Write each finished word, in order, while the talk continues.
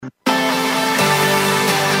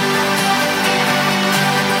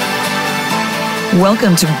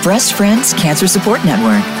Welcome to Breast Friends Cancer Support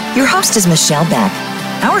Network. Your host is Michelle Beck.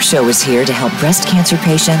 Our show is here to help breast cancer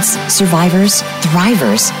patients, survivors,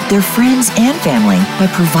 thrivers, their friends, and family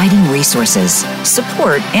by providing resources,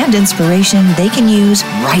 support, and inspiration they can use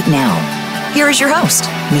right now. Here is your host,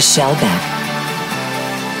 Michelle Beck.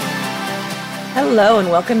 Hello and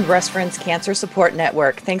welcome to Breast Friends Cancer Support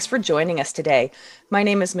Network. Thanks for joining us today. My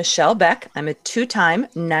name is Michelle Beck. I'm a 2-time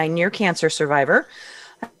 9-year cancer survivor.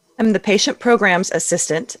 I'm the patient programs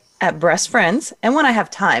assistant at Breast Friends, and when I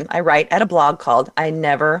have time, I write at a blog called I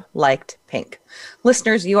Never Liked Pink.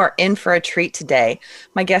 Listeners, you are in for a treat today.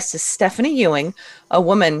 My guest is Stephanie Ewing, a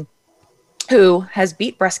woman who has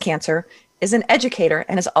beat breast cancer, is an educator,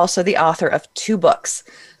 and is also the author of 2 books.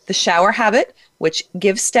 The Shower Habit, which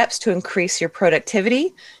gives steps to increase your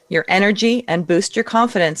productivity, your energy, and boost your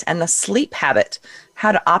confidence, and The Sleep Habit,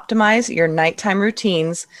 how to optimize your nighttime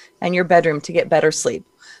routines and your bedroom to get better sleep.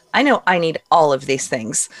 I know I need all of these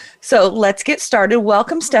things. So let's get started.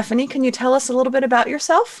 Welcome, Stephanie. Can you tell us a little bit about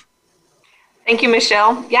yourself? Thank you,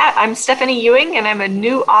 Michelle. Yeah, I'm Stephanie Ewing, and I'm a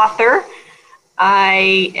new author.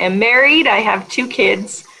 I am married. I have 2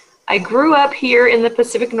 kids. I grew up here in the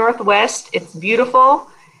Pacific Northwest. It's beautiful,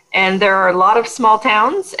 and there are a lot of small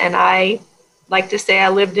towns, and I like to say I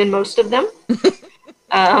lived in most of them.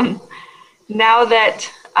 Now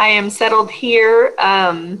that I am settled here,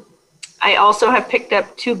 I also have picked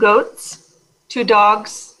up 2 goats, 2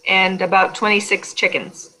 dogs, and about 26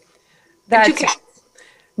 chickens. And 2 cats.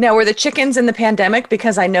 Now, were the chickens in the pandemic?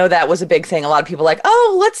 Because I know that was a big thing. A lot of people like,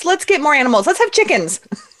 oh, let's get more animals. Let's have chickens.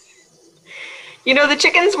 You know, the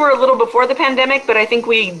chickens were a little before the pandemic, but I think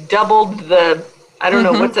we doubled the, I don't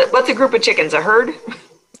know, what's a group of chickens, a herd?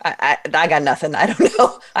 I got nothing. I don't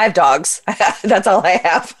know. I have dogs. That's all I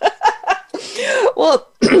have. Well,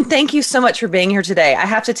 thank you so much for being here today. I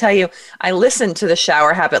have to tell you, I listened to The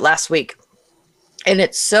Shower Habit last week, and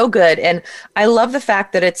it's so good. And I love the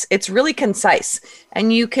fact that it's really concise,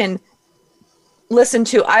 and you can I listened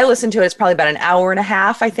to it. It's probably about an hour and a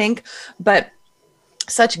half, I think, but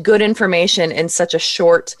such good information in such a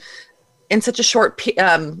short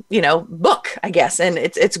book, I guess. And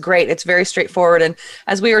it's great. It's very straightforward. And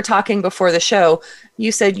as we were talking before the show,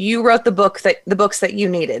 you said you wrote the books that you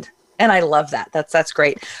needed. And I love that. That's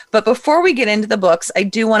great. But before we get into the books, I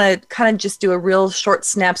do want to kind of just do a real short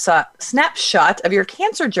snapshot of your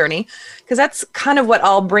cancer journey, because that's kind of what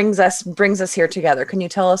all brings us here together. Can you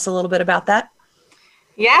tell us a little bit about that?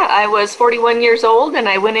 Yeah, I was 41 years old, and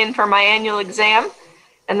I went in for my annual exam,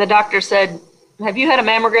 and the doctor said, "Have you had a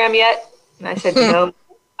mammogram yet?" And I said, "No,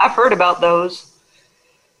 I've heard about those."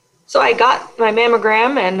 So I got my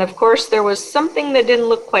mammogram, and of course there was something that didn't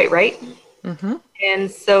look quite right. Mm-hmm.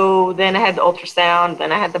 And so then I had the ultrasound,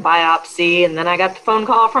 then I had the biopsy, and then I got the phone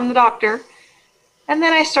call from the doctor. And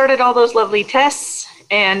then I started all those lovely tests,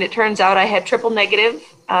 and it turns out I had triple negative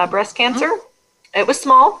breast cancer. Mm-hmm. It was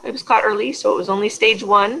small. It was caught early, so it was only stage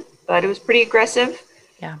 1, but it was pretty aggressive.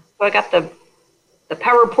 Yeah. So I got the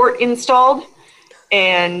power port installed,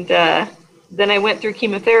 and then I went through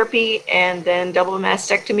chemotherapy and then double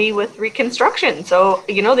mastectomy with reconstruction. So,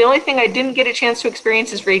 the only thing I didn't get a chance to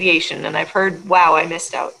experience is radiation. And I've heard, wow, I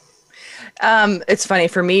missed out. It's funny.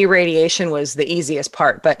 For me, radiation was the easiest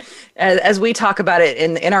part. But as we talk about it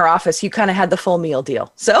in our office, you kind of had the full meal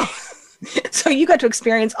deal. So you got to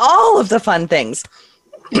experience all of the fun things.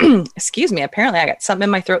 Excuse me. Apparently, I got something in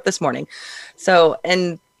my throat this morning.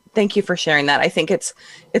 And thank you for sharing that. I think it's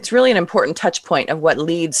really an important touch point of what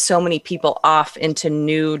leads so many people off into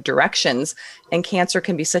new directions. And cancer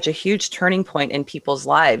can be such a huge turning point in people's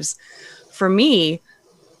lives. For me,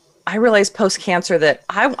 I realized post-cancer that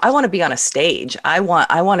I want to be on a stage. I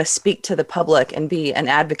want to speak to the public and be an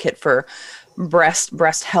advocate for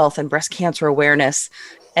breast health and breast cancer awareness.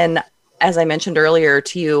 And as I mentioned earlier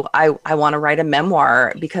to you, I want to write a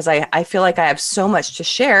memoir because I feel like I have so much to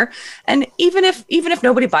share. And even if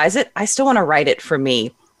nobody buys it, I still want to write it for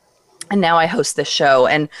me. And now I host this show.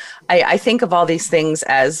 And I think of all these things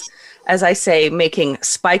as I say, making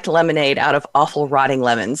spiked lemonade out of awful rotting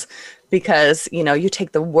lemons, because, you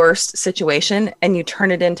take the worst situation and you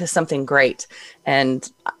turn it into something great. And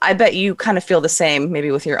I bet you kind of feel the same,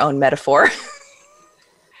 maybe with your own metaphor.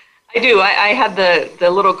 I do. I had the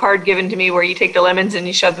little card given to me where you take the lemons and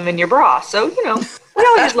you shove them in your bra. So, we all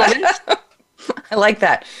use lemons. I like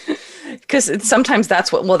that. Because sometimes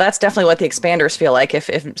that's definitely what the expanders feel like.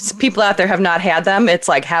 If people out there have not had them, it's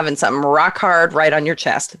like having something rock hard right on your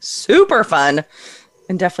chest. Super fun.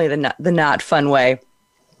 And definitely the not fun way.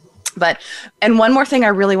 And one more thing I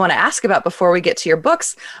really want to ask about before we get to your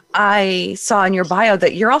books, I saw in your bio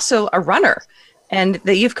that you're also a runner and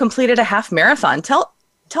that you've completed a half marathon. Tell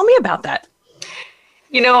me about that.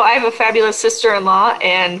 I have a fabulous sister-in-law,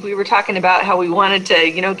 and we were talking about how we wanted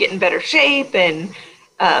to, get in better shape. And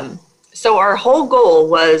so our whole goal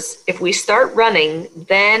was, if we start running,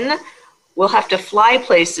 then we'll have to fly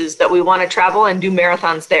places that we want to travel and do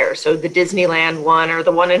marathons there. So the Disneyland one or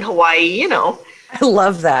the one in Hawaii, I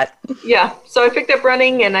love that. Yeah. So I picked up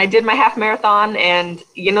running and I did my half marathon, and,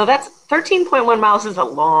 that's 13.1 miles is a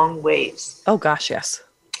long ways. Oh, gosh, yes.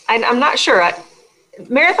 I'm not sure.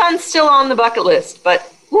 Marathon's still on the bucket list,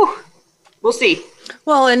 but we'll see.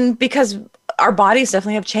 Well, and because our bodies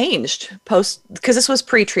definitely have changed because this was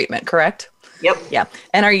pre-treatment, correct? Yep. Yeah.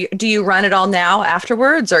 And do you run it all now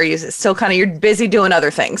afterwards, or are you still you're busy doing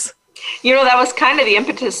other things? That was kind of the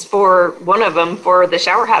impetus for one of them, for the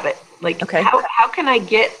shower habit. Like, okay, how can I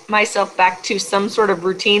get myself back to some sort of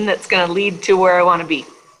routine that's going to lead to where I want to be?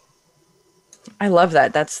 I love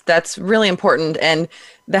that. That's really important. And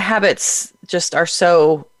the habits just are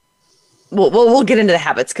so, we'll get into the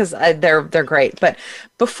habits because they're great. But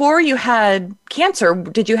before you had cancer,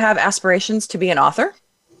 did you have aspirations to be an author?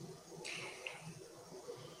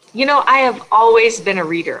 I have always been a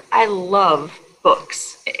reader. I love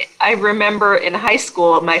books. I remember in high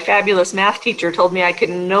school, my fabulous math teacher told me I could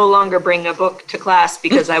no longer bring a book to class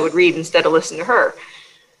because I would read instead of listen to her.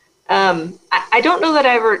 I don't know that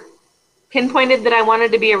I ever pinpointed that I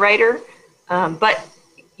wanted to be a writer, but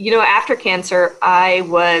after cancer, I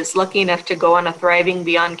was lucky enough to go on a Thriving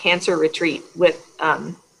Beyond Cancer retreat with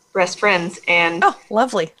Breast Friends, and oh,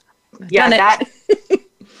 lovely!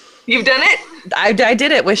 You've done it. I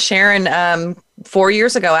did it with Sharon 4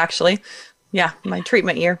 years ago, actually. Yeah, my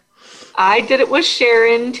treatment year. I did it with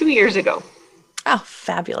Sharon 2 years ago. Oh,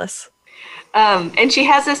 fabulous! And she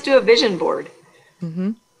has us do a vision board,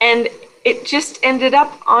 and it just ended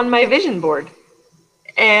up on my vision board,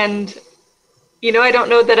 and I don't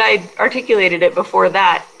know that I articulated it before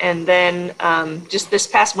that. And then just this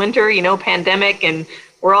past winter, pandemic, and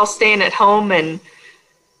we're all staying at home, and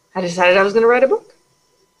I decided I was going to write a book.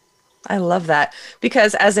 I love that,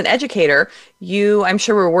 because as an educator, I'm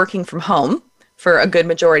sure were working from home for a good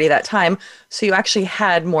majority of that time. So you actually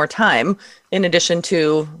had more time in addition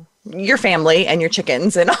to your family and your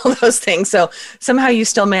chickens and all those things. So somehow you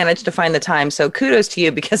still managed to find the time. So kudos to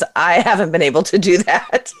you, because I haven't been able to do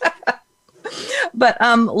that. But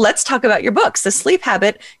let's talk about your books. The Sleep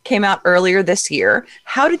Habit came out earlier this year.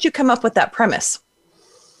 How did you come up with that premise?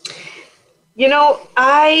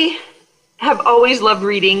 I have always loved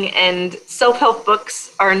reading, and self-help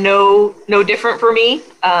books are no different for me.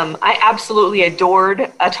 I absolutely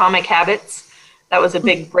adored Atomic Habits. That was a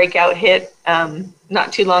big breakout hit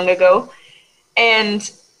not too long ago.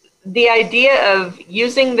 And the idea of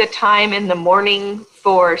using the time in the morning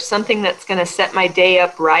for something that's going to set my day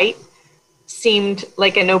up right seemed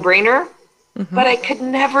like a no-brainer, but I could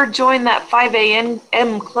never join that 5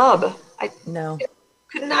 a.m. club. I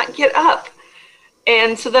could not get up.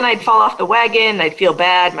 And so then I'd fall off the wagon, I'd feel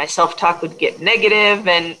bad, my self-talk would get negative,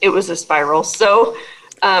 and it was a spiral. So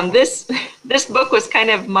this book was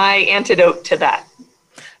kind of my antidote to that.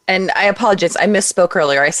 And I apologize, I misspoke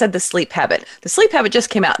earlier. I said The Sleep Habit. The Sleep Habit just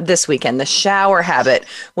came out this weekend. The Shower Habit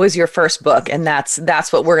was your first book, and that's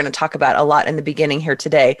what we're going to talk about a lot in the beginning here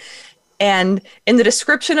today. And in the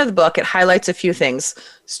description of the book, it highlights a few things.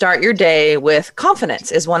 Start your day with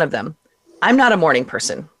confidence is one of them. I'm not a morning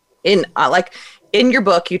person. In your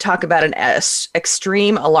book, you talk about an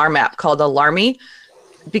extreme alarm app called Alarmy,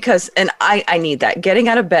 because, and I need that. Getting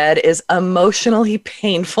out of bed is emotionally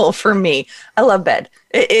painful for me. I love bed.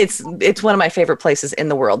 It's one of my favorite places in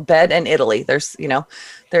the world. Bed and Italy. There's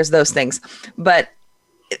those things. But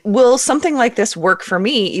will something like this work for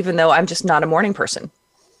me, even though I'm just not a morning person?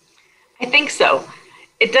 I think so.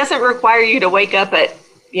 It doesn't require you to wake up at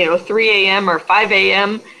 3 a.m. or 5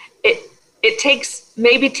 a.m. It takes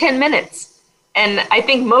maybe 10 minutes. And I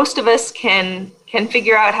think most of us can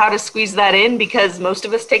figure out how to squeeze that in, because most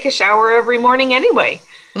of us take a shower every morning anyway.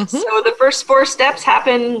 So the first 4 steps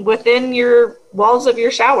happen within your walls of your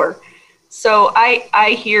shower. So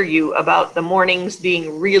I hear you about the mornings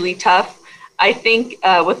being really tough. I think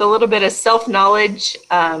with a little bit of self-knowledge,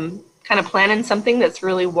 kind of planning something that's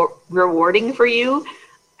really rewarding for you,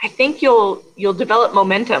 I think you'll develop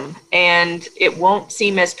momentum, and it won't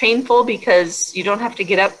seem as painful because you don't have to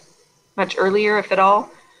get up much earlier, if at all.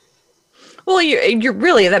 Well, you're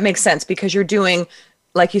really, that makes sense, because you're doing,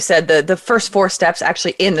 like you said, the first 4 steps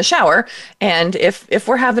actually in the shower. And if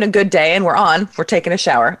we're having a good day and we're taking a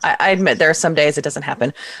shower. I admit there are some days it doesn't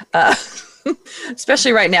happen,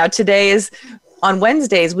 especially right now. Today is on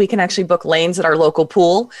Wednesdays, we can actually book lanes at our local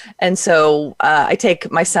pool. And so I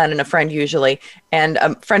take my son and a friend usually, and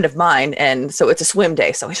a friend of mine. And so it's a swim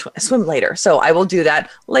day. So I swim later. So I will do that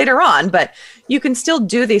later on. But you can still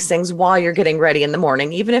do these things while you're getting ready in the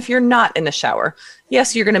morning, even if you're not in the shower.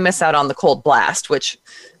 Yes, you're going to miss out on the cold blast, which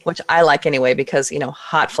I like anyway, because,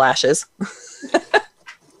 hot flashes.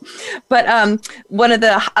 But one of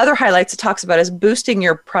the other highlights it talks about is boosting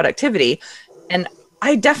your productivity. And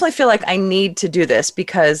I definitely feel like I need to do this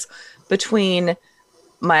because between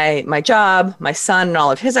my job, my son and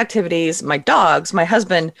all of his activities, my dogs, my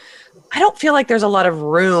husband, I don't feel like there's a lot of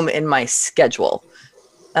room in my schedule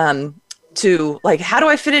to how do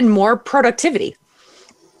I fit in more productivity?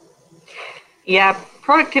 Yeah,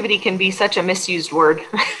 productivity can be such a misused word.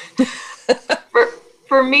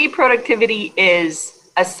 For me, productivity is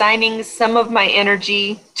assigning some of my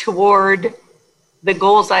energy toward the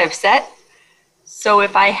goals I have set. So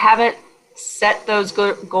if I haven't set those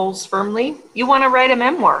goals firmly, you want to write a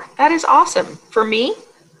memoir. That is awesome. For me,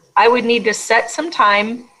 I would need to set some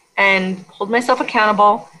time and hold myself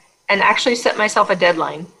accountable and actually set myself a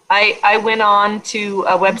deadline. I went on to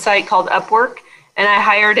a website called Upwork and I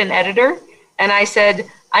hired an editor and I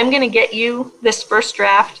said, I'm going to get you this first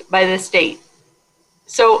draft by this date.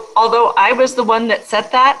 So although I was the one that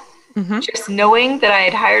set that, just knowing that I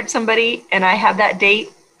had hired somebody and I had that date,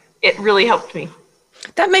 it really helped me.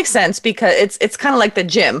 That makes sense because it's kind of like the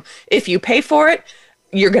gym. If you pay for it,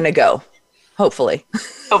 you're going to go. Hopefully.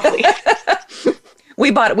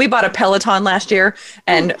 We bought a Peloton last year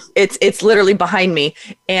and it's literally behind me.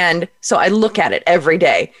 And so I look at it every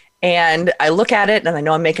day and I look at it and I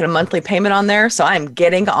know I'm making a monthly payment on there. So I'm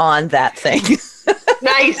getting on that thing.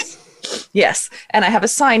 Nice. Yes. And I have a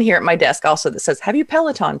sign here at my desk also that says, have you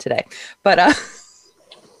Peloton today? But,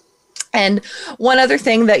 and one other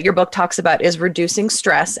thing that your book talks about is reducing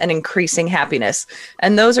stress and increasing happiness.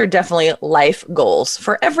 And those are definitely life goals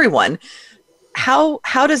for everyone. How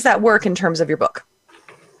does that work in terms of your book?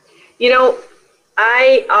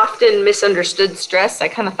 I often misunderstood stress. I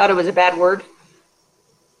kind of thought it was a bad word.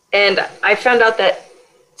 And I found out that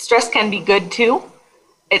stress can be good too.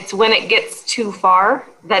 It's when it gets too far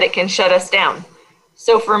that it can shut us down.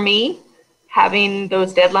 So for me, having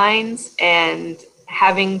those deadlines and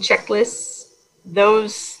having checklists,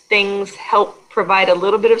 those things help provide a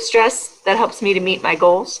little bit of stress that helps me to meet my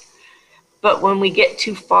goals. But when we get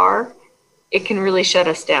too far, it can really shut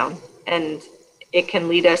us down and it can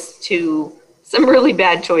lead us to some really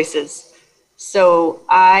bad choices. So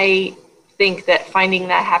I think that finding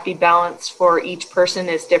that happy balance for each person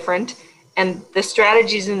is different. And the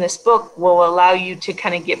strategies in this book will allow you to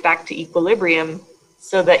kind of get back to equilibrium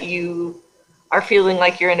so that you are feeling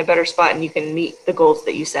like you're in a better spot and you can meet the goals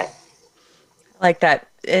that you set. Like that.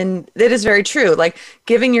 And it is very true. Like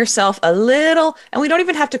giving yourself a little, and we don't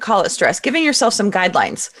even have to call it stress, giving yourself some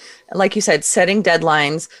guidelines. Like you said, setting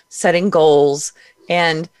deadlines, setting goals,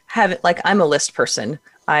 and have it like I'm a list person.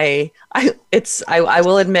 I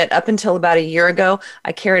will admit up until about a year ago,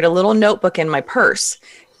 I carried a little notebook in my purse.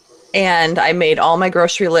 And I made all my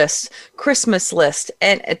grocery lists, Christmas list,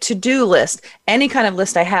 and a to-do list, any kind of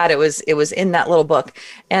list I had, it was in that little book.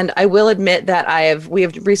 And I will admit that we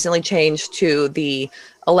have recently changed to the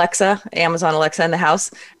Alexa, Amazon Alexa in the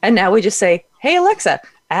house. And now we just say, hey, Alexa,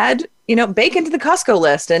 add, bake into the Costco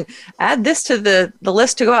list and add this to the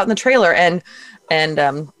list to go out in the trailer. And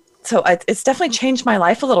so it's definitely changed my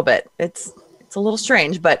life a little bit. It's a little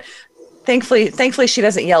strange, but thankfully she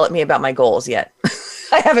doesn't yell at me about my goals yet.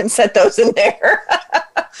 I haven't set those in there.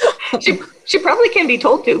 She probably can be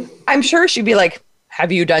told to. I'm sure she'd be like,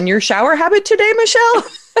 have you done your shower habit today, Michelle?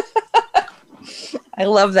 I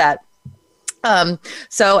love that.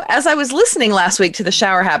 So as I was listening last week to the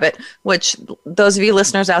shower habit, which those of you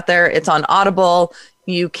listeners out there, it's on Audible.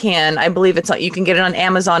 You can, I believe you can get it on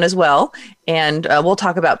Amazon as well. And we'll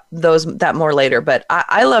talk about that more later. But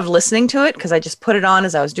I love listening to it because I just put it on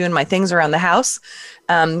as I was doing my things around the house.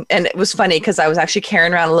 And it was funny because I was actually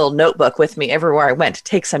carrying around a little notebook with me everywhere I went to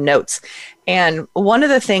take some notes. And one of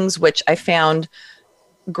the things which I found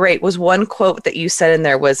great was one quote that you said in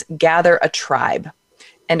there was gather a tribe.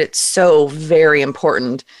 And it's so very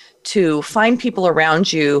important to find people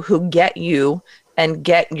around you who get you and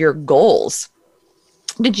get your goals.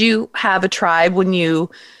 Did you have a tribe when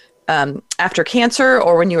you, after cancer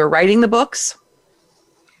or when you were writing the books?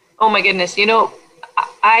 Oh my goodness.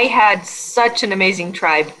 I had such an amazing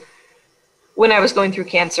tribe when I was going through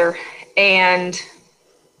cancer. And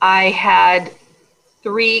I had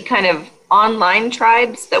 3 kind of online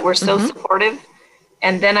tribes that were so supportive.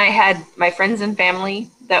 And then I had my friends and family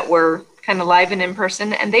that were kind kind of live and in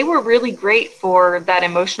person, and they were really great for that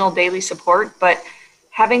emotional daily support. But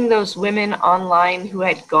having those women online who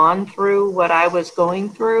had gone through what I was going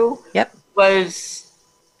through was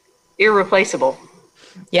irreplaceable.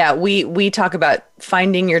 Yeah, we talk about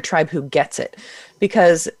finding your tribe who gets it,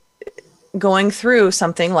 because going through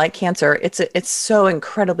something like cancer, it's so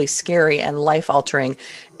incredibly scary and life altering,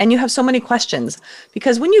 and you have so many questions,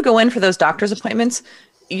 because when you go in for those doctor's appointments,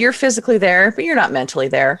 you're physically there, but you're not mentally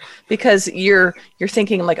there, because you're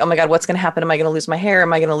thinking like, oh my God, what's going to happen? Am I going to lose my hair?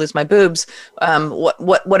 Am I going to lose my boobs?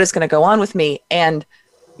 What is going to go on with me? And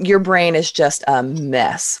your brain is just a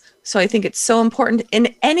mess. So I think it's so important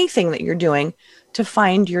in anything that you're doing to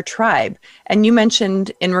find your tribe. And you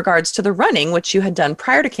mentioned in regards to the running, which you had done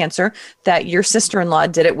prior to cancer, that your sister-in-law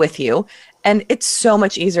did it with you. And it's so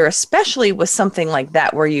much easier, especially with something like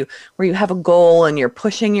that, where you have a goal and you're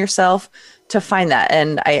pushing yourself to find that.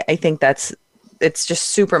 And I think it's just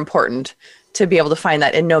super important to be able to find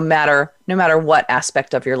that. And no matter what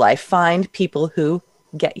aspect of your life, find people who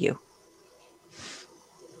get you.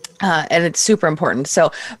 And it's super important.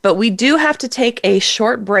 So, but we do have to take a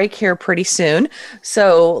short break here pretty soon.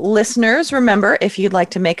 So listeners, remember, if you'd like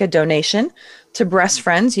to make a donation to Breast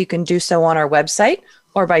Friends, you can do so on our website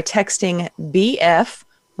or by texting BF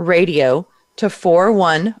Radio to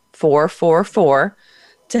 41444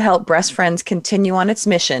 to help Breast Friends continue on its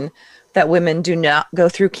mission that women do not go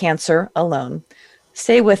through cancer alone.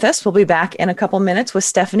 Stay with us. We'll be back in a couple minutes with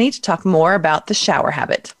Stephanie to talk more about the shower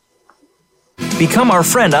habit. Become our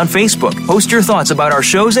friend on Facebook. Post your thoughts about our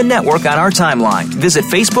shows and network on our timeline. Visit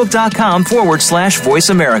facebook.com/Voice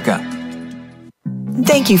America.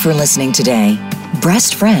 Thank you for listening today.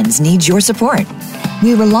 Breast Friends needs your support.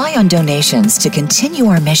 We rely on donations to continue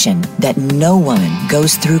our mission that no woman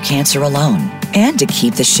goes through cancer alone, and to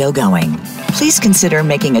keep the show going. Please consider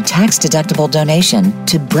making a tax-deductible donation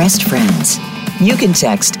to Breast Friends. You can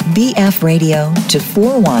text BF Radio to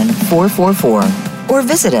 41444 or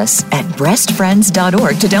visit us at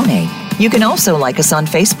breastfriends.org to donate. You can also like us on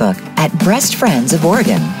Facebook at Breast Friends of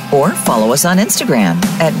Oregon, or follow us on Instagram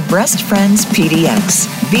at Breast Friends PDX.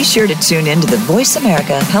 Be sure to tune in to the Voice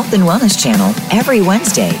America Health and Wellness channel every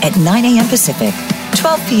Wednesday at 9 a.m. Pacific,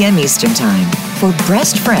 12 p.m. Eastern Time for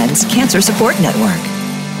Breast Friends Cancer Support Network.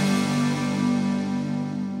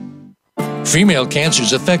 Female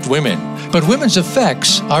cancers affect women, but women's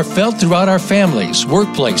effects are felt throughout our families,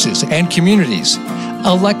 workplaces, and communities.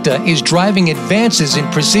 Elekta is driving advances in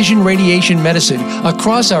precision radiation medicine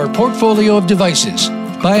across our portfolio of devices.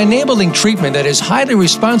 By enabling treatment that is highly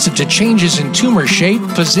responsive to changes in tumor shape,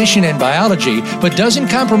 position, and biology, but doesn't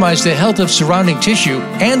compromise the health of surrounding tissue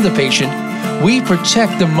and the patient, we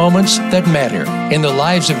protect the moments that matter in the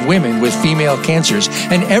lives of women with female cancers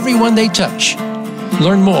and everyone they touch.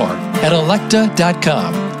 Learn more at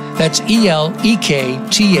Elekta.com. That's ELEKTA.com.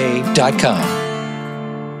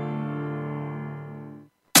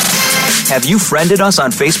 Have you friended us on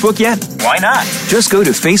Facebook yet? Why not? Just go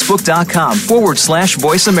to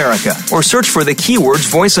facebook.com/Voice America or search for the keywords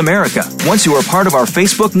Voice America. Once you are part of our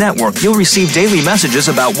Facebook network, you'll receive daily messages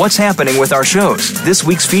about what's happening with our shows, this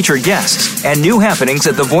week's featured guests, and new happenings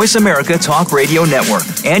at the Voice America Talk Radio Network.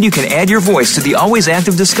 And you can add your voice to the always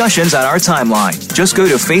active discussions on our timeline. Just go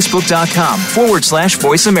to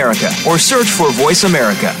facebook.com/Voice America or search for Voice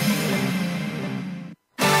America.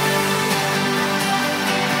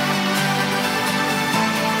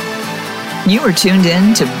 You are tuned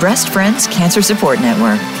in to Breast Friends Cancer Support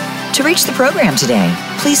Network. To reach the program today,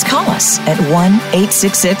 please call us at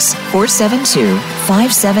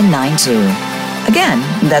 1-866-472-5792. Again,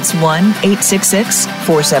 that's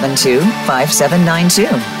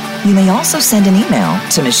 1-866-472-5792. You may also send an email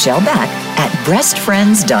to Michelle Beck at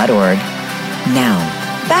breastfriends.org. Now,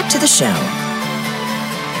 back to the show.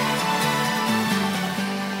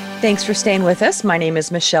 Thanks for staying with us. My name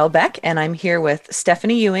is Michelle Beck, and I'm here with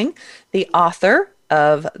Stephanie Ewing, the author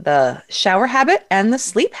of The Shower Habit and The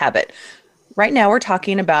Sleep Habit. Right now, we're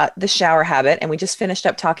talking about the shower habit, and we just finished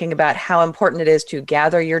up talking about how important it is to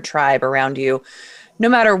gather your tribe around you, no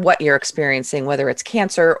matter what you're experiencing, whether it's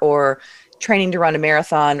cancer or training to run a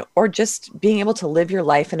marathon or just being able to live your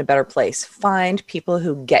life in a better place. Find people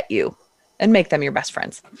who get you and make them your best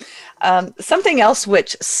friends. Something else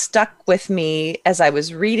which stuck with me as I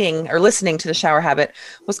was reading or listening to The Shower Habit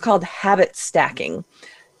was called habit stacking.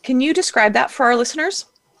 Can you describe that for our listeners?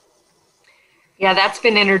 Yeah, that's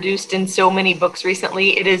been introduced in so many books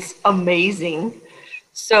recently. It is amazing.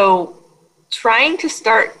 So trying to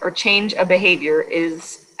start or change a behavior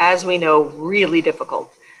is, as we know, really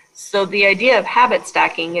difficult. So the idea of habit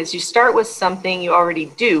stacking is you start with something you already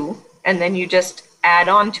do, and then you just add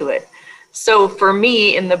on to it. So for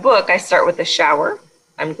me in the book, I start with a shower.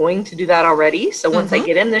 I'm going to do that already. So once I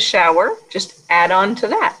get in the shower, just add on to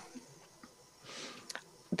that.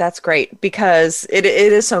 That's great, because it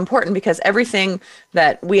is so important, because everything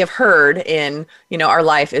that we have heard in, our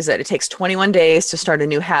life is that it takes 21 days to start a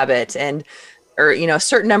new habit, or a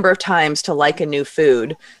certain number of times to like a new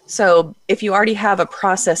food. So if you already have a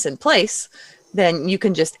process in place, then you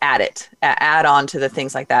can just add on to the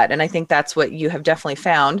things like that. And I think that's what you have definitely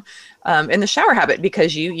found in the shower habit,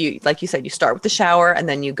 because you, like you said, you start with the shower and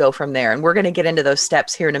then you go from there. And we're going to get into those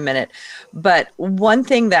steps here in a minute. But one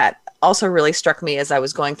thing that also really struck me as I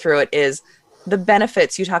was going through it is the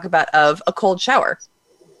benefits you talk about of a cold shower.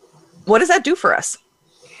 What does that do for us?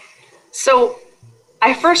 So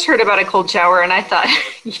I first heard about a cold shower and I thought,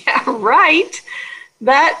 yeah, right.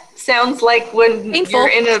 That sounds like when painful. You're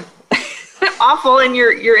in a awful and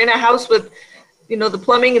you're in a house with, the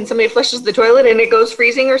plumbing and somebody flushes the toilet and it goes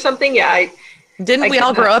freezing or something. Yeah. Didn't we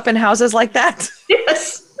all grow up in houses like that?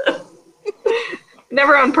 Yes.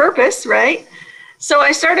 Never on purpose, right? So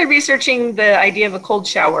I started researching the idea of a cold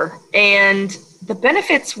shower, and the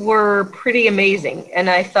benefits were pretty amazing. And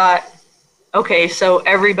I thought, okay, so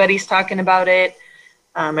everybody's talking about it.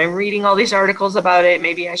 I'm reading all these articles about it.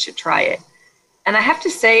 Maybe I should try it. And I have to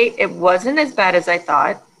say, it wasn't as bad as I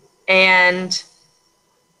thought. And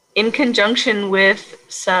in conjunction with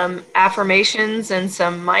some affirmations and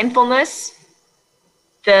some mindfulness,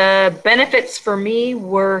 the benefits for me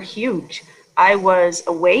were huge. I was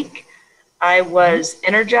awake. I was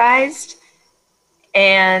energized,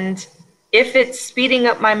 and if it's speeding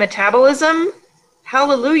up my metabolism,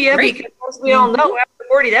 hallelujah, Great. Because as we all know, after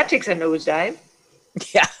 40, that takes a nosedive.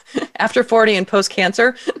 Yeah. After 40 and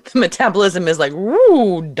post-cancer, the metabolism is like,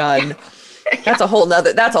 woo, done. Yeah. That's a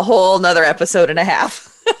whole nother episode and a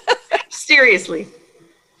half. Seriously.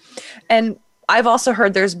 And I've also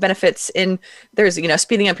heard there's benefits there's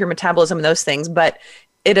speeding up your metabolism and those things, but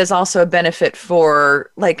it is also a benefit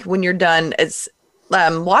for, like, when you're done as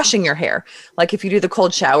washing your hair. Like if you do the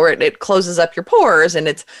cold shower, it closes up your pores and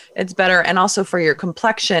it's better, and also for your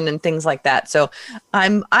complexion and things like that. So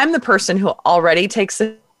I'm the person who already takes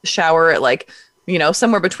a shower at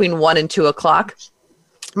somewhere between 1 and 2 o'clock.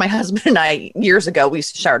 My husband and I, years ago, we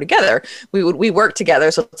used to shower together. We worked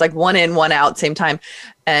together, so it's like 1 in, 1 out, same time,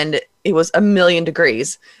 and it was 1,000,000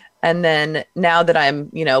 degrees. And then now that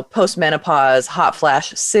I'm, post-menopause, hot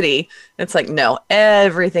flash city, it's like, no,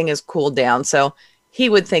 everything is cooled down. So he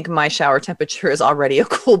would think my shower temperature is already a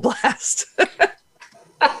cool blast.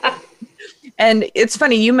 And it's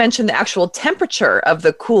funny, you mentioned the actual temperature of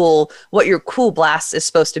what your cool blast is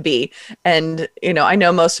supposed to be. And, I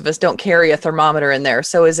know most of us don't carry a thermometer in there.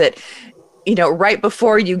 So is it, right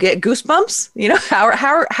before you get goosebumps?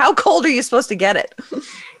 How cold are you supposed to get it?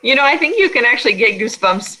 I think you can actually get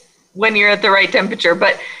goosebumps when you're at the right temperature.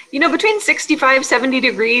 But, between 65, 70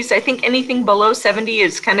 degrees, I think anything below 70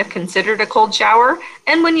 is kind of considered a cold shower.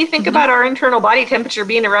 And when you think about our internal body temperature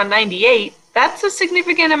being around 98, that's a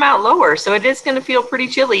significant amount lower. So it is going to feel pretty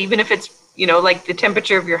chilly, even if it's, like the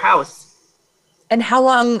temperature of your house. And how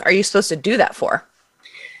long are you supposed to do that for?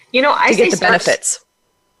 I say get the benefits.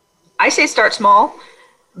 I say start small,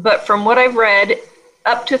 but from what I've read,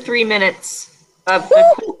 up to 3 minutes of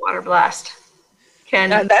the cool water blast.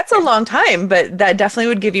 That's a long time, but that definitely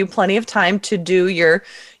would give you plenty of time to do your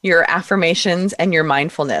affirmations and your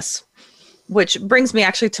mindfulness. Which brings me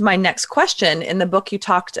actually to my next question. In the book, you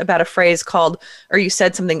talked about a phrase you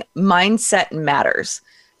said something, mindset matters.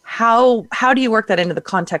 How do you work that into the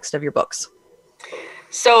context of your books?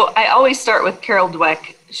 So I always start with Carol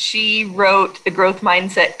Dweck. She wrote The Growth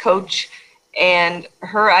Mindset Coach, and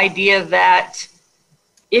her idea that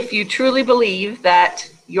if you truly believe that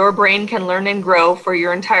your brain can learn and grow for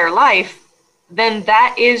your entire life, then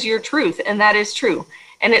that is your truth, and that is true.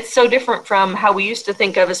 And it's so different from how we used to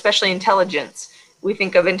think of, especially intelligence. We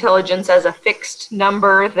think of intelligence as a fixed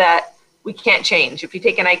number that we can't change. If you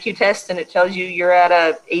take an IQ test and it tells you you're at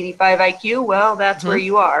a 85 IQ, well, that's where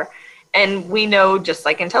you are. And we know, just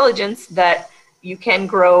like intelligence, that you can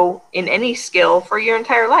grow in any skill for your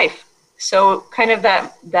entire life. So kind of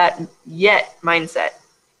that yet mindset.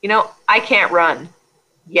 I can't run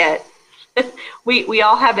yet. We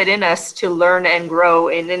all have it in us to learn and grow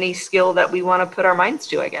in any skill that we want to put our minds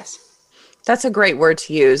to, I guess. That's a great word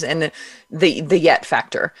to use. And the yet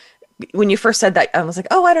factor. When you first said that, I was like,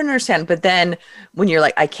 oh, I don't understand. But then when you're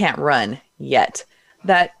like, I can't run yet,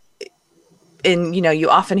 you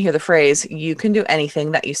often hear the phrase, you can do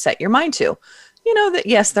anything that you set your mind to. That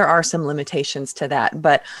yes, there are some limitations to that,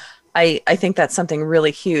 but I think that's something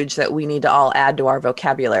really huge that we need to all add to our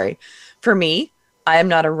vocabulary. For me, I am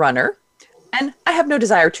not a runner. And I have no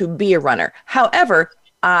desire to be a runner. However,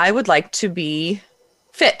 I would like to be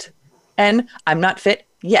fit. And I'm not fit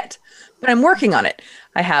yet, but I'm working on it.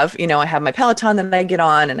 I have my Peloton that I get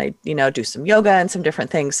on, and I, do some yoga and some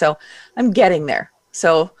different things. So I'm getting there.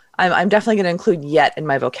 So I'm definitely going to include yet in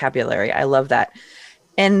my vocabulary. I love that.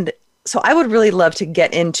 And so I would really love to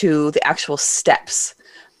get into the actual steps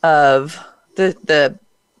of the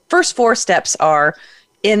first 4 steps are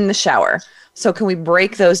in the shower. So can we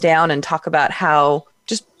break those down and talk about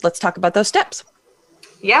let's talk about those steps.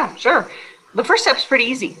 Yeah, sure. The first step's pretty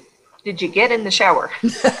easy. Did you get in the shower?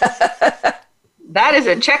 That is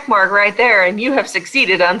a check mark right there, and you have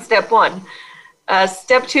succeeded on step 1.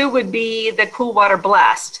 Step 2 would be the cool water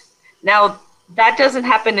blast. Now, that doesn't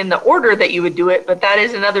happen in the order that you would do it, but that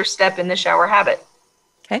is another step in the shower habit.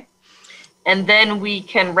 Okay. And then we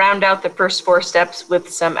can round out the first 4 steps with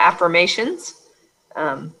some affirmations.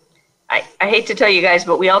 I hate to tell you guys,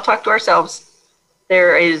 but we all talk to ourselves.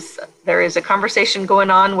 There is a conversation going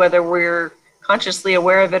on, whether we're consciously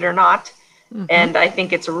aware of it or not. Mm-hmm. And I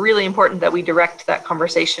think it's really important that we direct that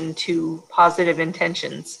conversation to positive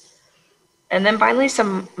intentions. And then finally,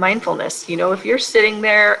 some mindfulness. If you're sitting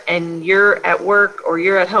there and you're at work or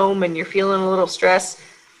you're at home and you're feeling a little stress,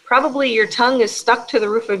 probably your tongue is stuck to the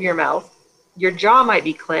roof of your mouth, your jaw might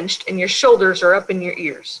be clenched, and your shoulders are up in your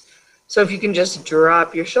ears. So if you can just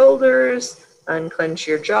drop your shoulders, unclench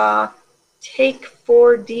your jaw, take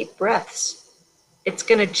 4 deep breaths. It's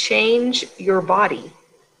going to change your body,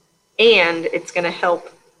 and it's going to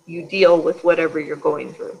help you deal with whatever you're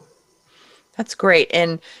going through. That's great.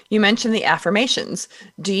 And you mentioned the affirmations.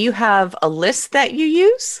 Do you have a list that you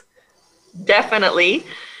use? Definitely.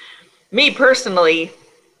 Me personally,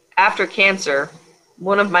 after cancer,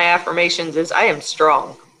 one of my affirmations is I am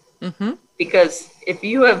strong. Mm-hmm. Because if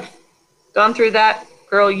you have gone through that,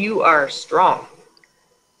 girl, you are strong.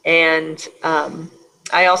 And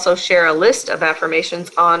I also share a list of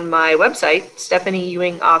affirmations on my website,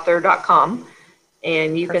 StephanieEwingAuthor.com,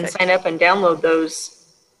 and you Perfect. Can sign up and download those.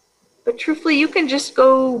 But truthfully, you can just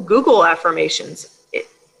go Google affirmations.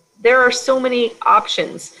 There are so many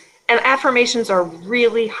options, and affirmations are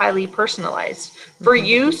really highly personalized. For mm-hmm.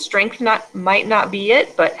 you, strength might not be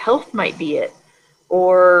it, but health might be it.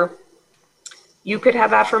 Or you could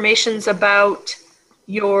have affirmations about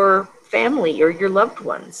your family or your loved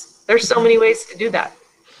ones. There's so many ways to do that.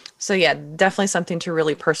 So yeah, definitely something to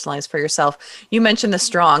really personalize for yourself. You mentioned the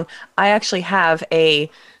strong. I actually have a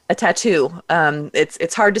tattoo.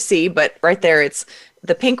 It's hard to see, but right there, it's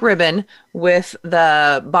the pink ribbon with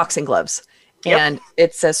the boxing gloves, and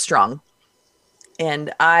it says strong.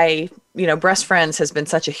 And Breast Friends has been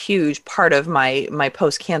such a huge part of my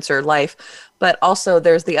post-cancer life, but also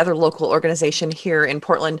there's the other local organization here in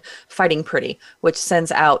Portland, Fighting Pretty, which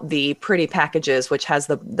sends out the pretty packages, which has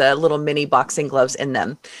the little mini boxing gloves in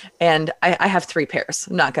them. And I have 3 pairs,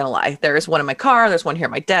 I'm not going to lie. There's one in my car, there's one here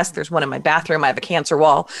at my desk, there's one in my bathroom, I have a cancer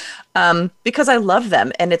wall, because I love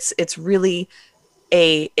them. And it's really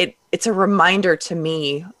it's a reminder to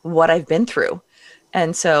me what I've been through.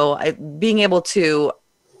 And so being able to,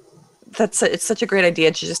 it's such a great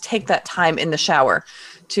idea to just take that time in the shower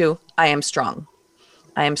to, I am strong.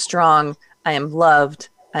 I am strong. I am loved.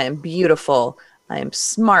 I am beautiful. I am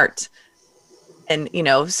smart. And,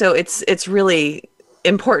 so it's really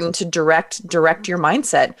important to direct your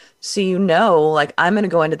mindset. So, like, I'm going to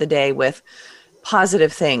go into the day with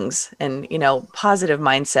positive things and, positive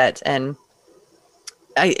mindset. And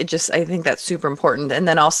I think that's super important. And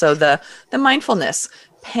then also the mindfulness,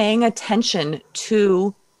 paying attention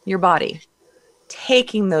to your body,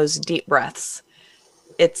 taking those deep breaths.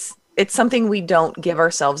 It's something we don't give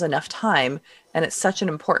ourselves enough time. And it's such an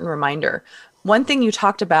important reminder. One thing you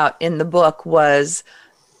talked about in the book was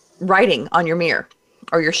writing on your mirror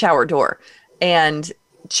or your shower door and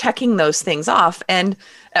checking those things off. And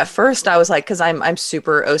at first I was like, cause I'm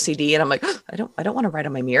super OCD and I'm like, I don't want to write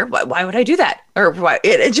on my mirror. Why would I do that? Or why?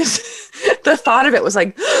 It just, the thought of it was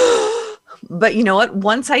like, but you know what?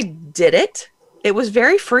 Once I did it, it was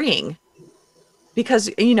very freeing because,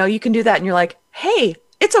 you can do that and you're like, hey,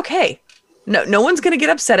 it's okay. No one's going to get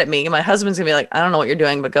upset at me. My husband's going to be like, I don't know what you're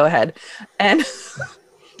doing, but go ahead. And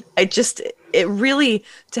it really,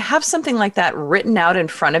 to have something like that written out in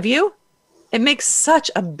front of you, it makes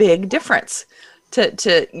such a big difference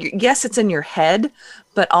to yes, it's in your head,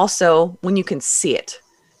 but also when you can see it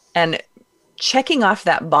and checking off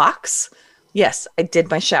that box. Yes, I did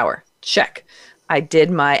my shower. Check. I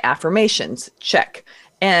did my affirmations. Check.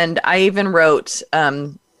 And I even wrote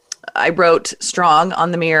strong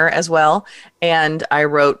on the mirror as well. And I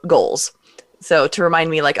wrote goals. So to remind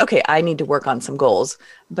me like, okay, I need to work on some goals,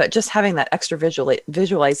 but just having that extra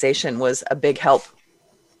visualization was a big help.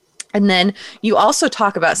 And then you also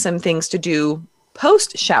talk about some things to do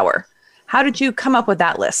post shower. How did you come up with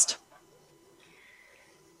that list?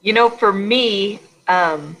 For me,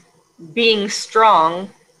 being strong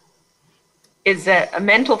is a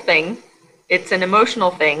mental thing, it's an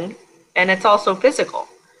emotional thing, and it's also physical.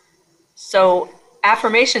 So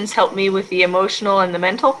affirmations help me with the emotional and the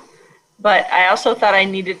mental, but I also thought I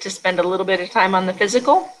needed to spend a little bit of time on the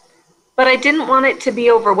physical, but I didn't want it to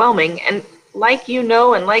be overwhelming. And like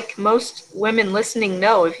and like most women listening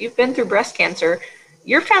know, if you've been through breast cancer,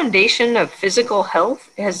 your foundation of physical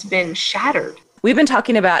health has been shattered. We've been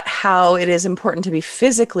talking about how it is important to be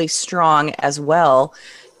physically strong as well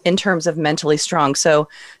in terms of mentally strong. So,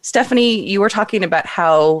 Stephanie, you were talking about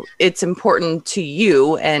how it's important to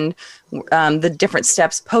you and the different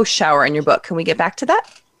steps post-shower in your book. Can we get back to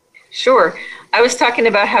that? Sure. I was talking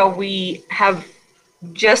about how we have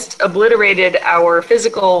just obliterated our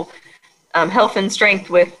physical health and strength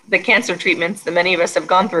with the cancer treatments that many of us have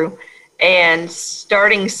gone through. And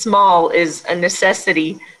starting small is a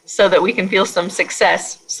necessity so that we can feel some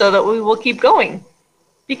success, so that we will keep going,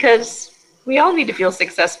 because we all need to feel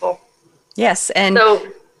successful. Yes. And so,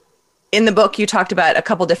 in the book, you talked about a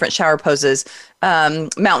couple different shower poses.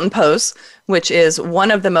 Mountain pose, which is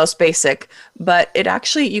one of the most basic, but it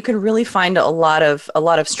actually, you can really find a lot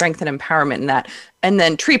of strength and empowerment in that. And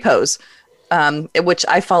then tree pose, which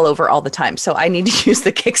I fall over all the time. So I need to use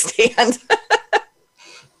the kickstand.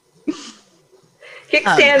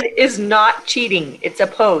 Kickstand is not cheating. It's a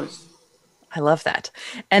pose. I love that.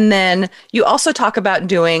 And then you also talk about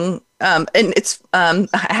doing, and it's, I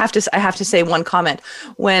have to say one comment.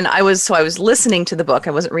 When I was listening to the book,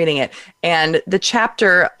 I wasn't reading it. And the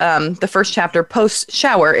chapter, the first chapter post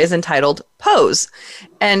shower is entitled Pose.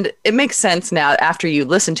 And it makes sense now after you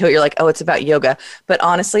listen to it, you're like, oh, it's about yoga. But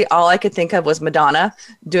honestly, all I could think of was Madonna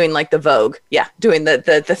doing like the Vogue. Yeah. Doing the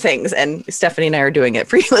things. And Stephanie and I are doing it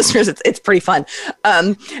for you listeners. It's pretty fun.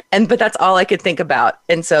 But that's all I could think about.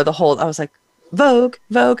 And so I was like, Vogue.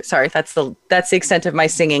 Sorry, that's the extent of my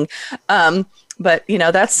singing. But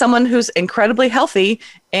that's someone who's incredibly healthy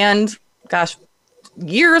and gosh,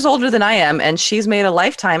 years older than I am. And she's made a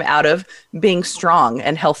lifetime out of being strong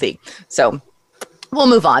and healthy. So we'll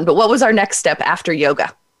move on. But what was our next step after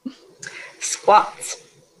yoga? Squats.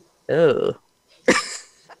 Oh.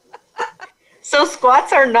 So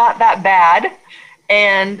squats are not that bad.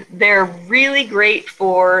 And they're really great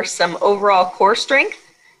for some overall core strength.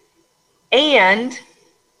 And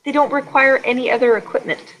they don't require any other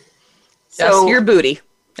equipment. Just your booty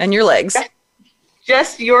and your legs.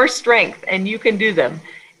 Just your strength, and you can do them.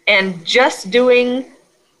 And just doing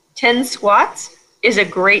 10 squats is a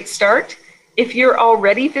great start. If you're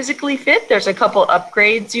already physically fit, there's a couple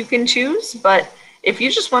upgrades you can choose. But if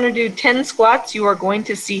you just want to do 10 squats, you are going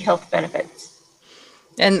to see health benefits.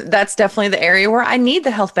 And that's definitely the area where I need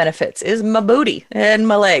the health benefits is my booty and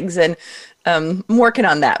my legs. And I'm working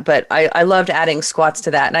on that, but I loved adding squats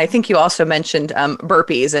to that. And I think you also mentioned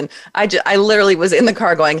burpees, and I literally was in the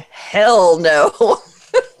car going, hell no.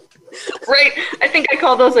 Right. I think I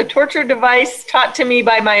call those a torture device taught to me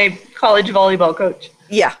by my college volleyball coach.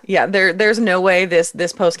 Yeah. There's no way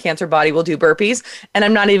this post-cancer body will do burpees. And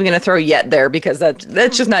I'm not even going to throw yet there because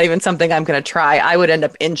that's just not even something I'm going to try. I would end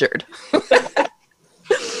up injured.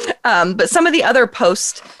 But some of the other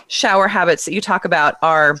post-shower habits that you talk about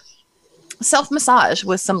are self-massage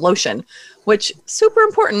with some lotion, which super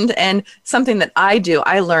important and something that I do.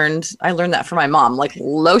 I learned that from my mom, like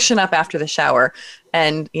lotion up after the shower.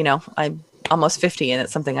 And, I'm almost 50 and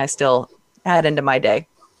it's something I still add into my day.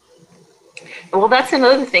 Well, that's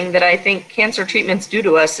another thing that I think cancer treatments do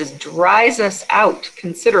to us is dries us out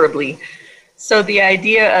considerably. So the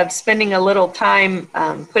idea of spending a little time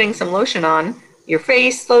putting some lotion on your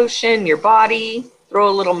face, lotion, your body, throw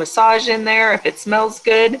a little massage in there. If it smells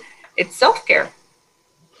good, it's self-care.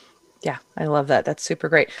 Yeah, I love that. That's super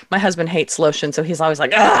great. My husband hates lotion, so he's always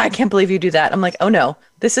like, I can't believe you do that. I'm like, oh no,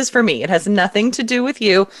 this is for me. It has nothing to do with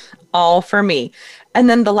you, all for me. And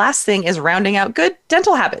then the last thing is rounding out good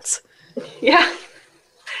dental habits. Yeah.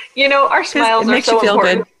 Our smiles are so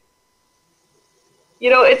important.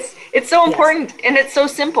 Good. It's so important and it's so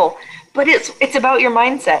simple, but it's about your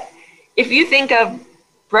mindset. If you think of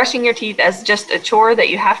brushing your teeth as just a chore that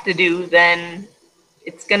you have to do, then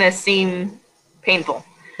it's going to seem painful.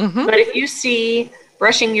 Mm-hmm. But if you see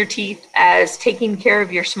brushing your teeth as taking care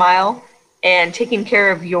of your smile and taking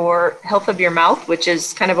care of your health of your mouth, which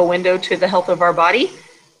is kind of a window to the health of our body,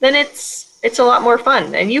 then it's a lot more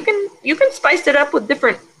fun. And you can spice it up with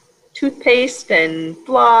different toothpaste and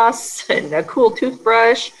floss and a cool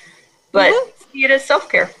toothbrush, but see it as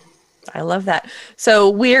self-care. I love that. So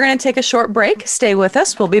we are going to take a short break. Stay with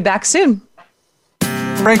us. We'll be back soon.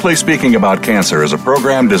 Frankly Speaking About Cancer is a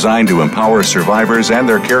program designed to empower survivors and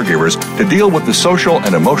their caregivers to deal with the social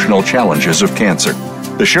and emotional challenges of cancer.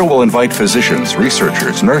 The show will invite physicians,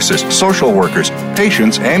 researchers, nurses, social workers,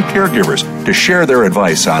 patients, and caregivers to share their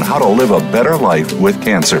advice on how to live a better life with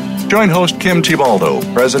cancer. Join host Kim Tibaldo,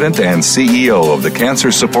 President and CEO of the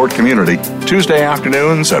Cancer Support Community, Tuesday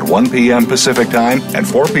afternoons at 1 p.m. Pacific Time and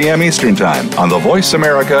 4 p.m. Eastern Time on the Voice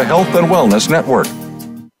America Health and Wellness Network.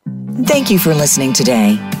 Thank you for listening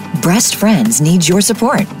today. Breast Friends needs your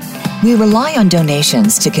support. We rely on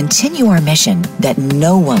donations to continue our mission that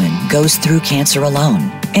no woman goes through cancer alone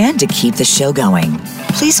and to keep the show going.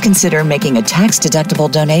 Please consider making a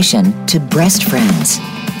tax-deductible donation to Breast Friends.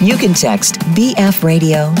 You can text BF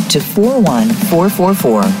Radio to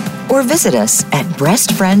 41444 or visit us at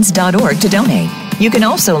breastfriends.org to donate. You can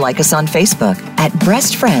also like us on Facebook at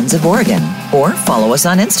Breast Friends of Oregon or follow us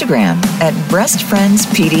on Instagram at Breast Friends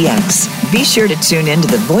PDX. Be sure to tune in to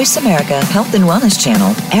the Voice America Health and Wellness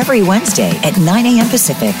channel every Wednesday at 9 a.m.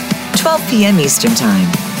 Pacific, 12 p.m. Eastern Time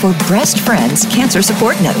for Breast Friends Cancer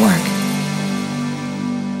Support Network.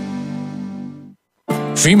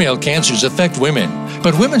 Female cancers affect women,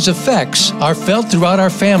 but women's effects are felt throughout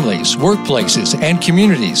our families, workplaces, and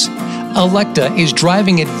communities. Elekta is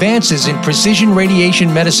driving advances in precision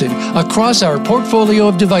radiation medicine across our portfolio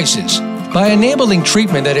of devices. By enabling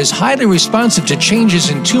treatment that is highly responsive to changes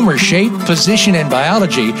in tumor shape, position, and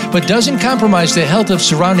biology, but doesn't compromise the health of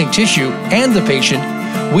surrounding tissue and the patient,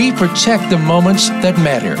 we protect the moments that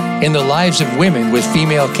matter in the lives of women with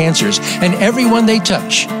female cancers and everyone they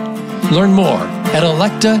touch. Learn more at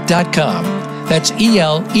Elekta.com. That's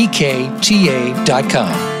ELEKTA.com.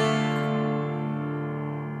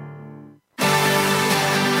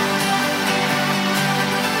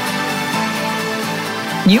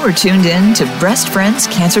 You are tuned in to Breast Friends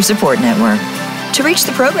Cancer Support Network. To reach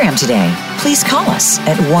the program today, please call us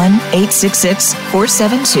at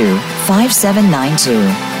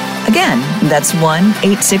 1-866-472-5792. Again, that's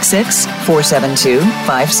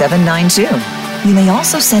 1-866-472-5792. You may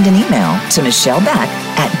also send an email to Michelle Beck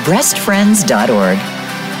at breastfriends.org.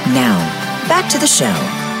 Now, back to the show.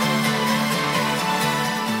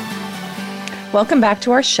 Welcome back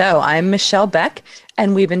to our show. I'm Michelle Beck,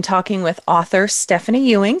 and we've been talking with author Stephanie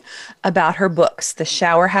Ewing about her books, The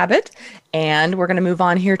Shower Habit, and we're going to move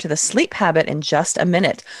on here to The Sleep Habit in just a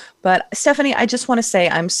minute. But Stephanie, I just want to say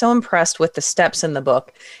I'm so impressed with the steps in the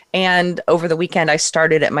book, and over the weekend I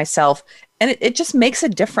started it myself, and it just makes a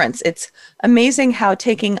difference. It's amazing how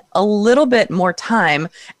taking a little bit more time,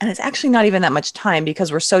 and it's actually not even that much time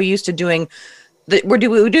because we're so used to doing we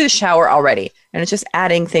do the shower already, and it's just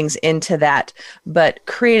adding things into that. But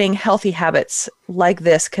creating healthy habits like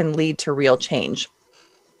this can lead to real change.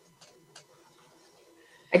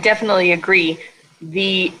 I definitely agree.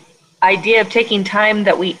 The idea of taking time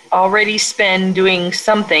that we already spend doing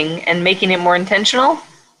something and making it more intentional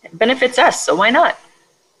benefits us, so why not?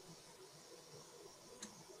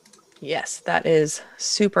 Yes, that is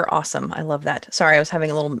super awesome. I love that. Sorry, I was having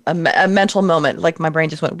a mental moment, like my brain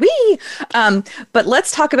just went, wee! But let's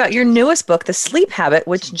talk about your newest book, The Sleep Habit,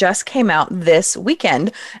 which just came out this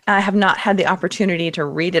weekend. I have not had the opportunity to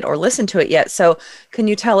read it or listen to it yet. So can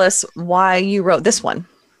you tell us why you wrote this one?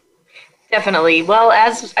 Definitely. Well,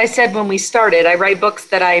 as I said when we started, I write books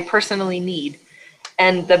that I personally need.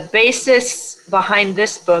 And the basis behind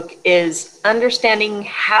this book is understanding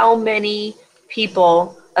how many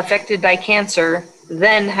people affected by cancer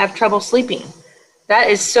then have trouble sleeping. That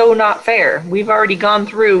is so not fair. We've already gone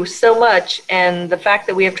through so much, and the fact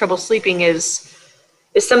that we have trouble sleeping is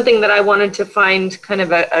something that I wanted to find kind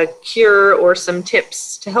of a cure or some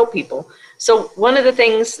tips to help people. So one of the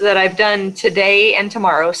things that I've done today and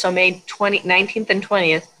tomorrow, so May 19th and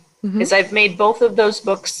 20th, is I've made both of those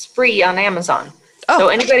books free on Amazon. Oh. So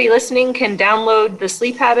anybody listening can download The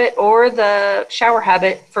Sleep Habit or The Shower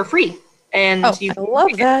Habit for free. And I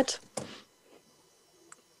love that.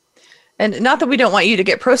 And not that we don't want you to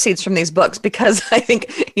get proceeds from these books, because I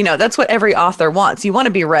think, that's what every author wants. You want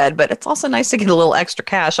to be read, but it's also nice to get a little extra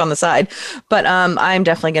cash on the side. But I'm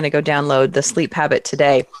definitely going to go download The Sleep Habit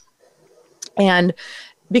today. And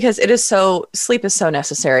because sleep is so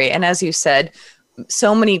necessary. And as you said,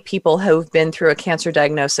 so many people who've been through a cancer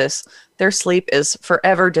diagnosis, their sleep is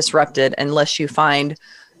forever disrupted unless you find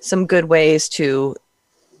some good ways to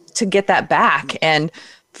get that back. And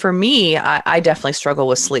for me, I definitely struggle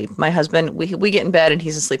with sleep. My husband, we get in bed and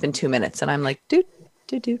he's asleep in 2 minutes. And I'm like, dude.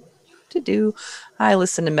 to do. I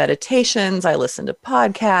listen to meditations. I listen to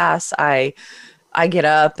podcasts. I get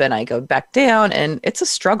up and I go back down, and it's a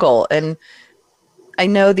struggle. And I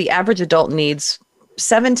know the average adult needs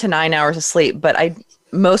 7 to 9 hours of sleep, but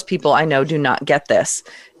most people I know do not get this.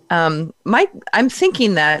 I'm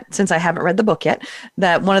thinking that, since I haven't read the book yet,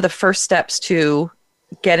 that one of the first steps to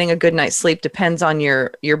getting a good night's sleep depends on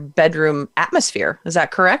your bedroom atmosphere. Is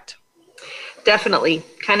that correct? Definitely.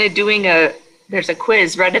 Kind of there's a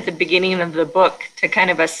quiz right at the beginning of the book to kind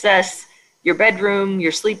of assess your bedroom,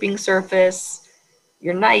 your sleeping surface,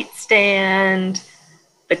 your nightstand,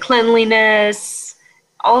 the cleanliness,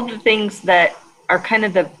 all of the things that are kind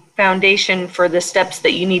of the foundation for the steps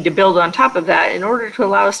that you need to build on top of that in order to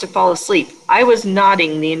allow us to fall asleep. I was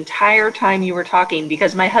nodding the entire time you were talking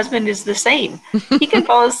because my husband is the same. He can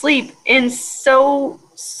fall asleep in so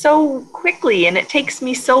quickly, and it takes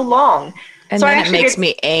me so long. And so then it makes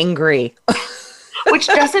me angry. Which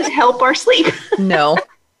doesn't help our sleep. No.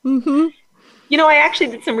 Mm-hmm. You know, I actually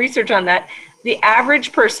did some research on that. The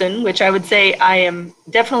average person, which I would say I am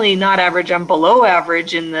definitely not average, I'm below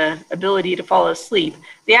average in the ability to fall asleep.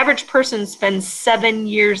 The average person spends 7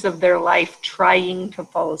 years of their life trying to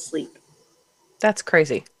fall asleep. That's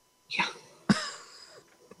crazy. Yeah.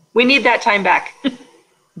 We need that time back.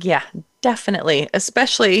 Yeah, definitely.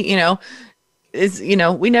 Especially,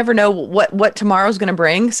 we never know what tomorrow's going to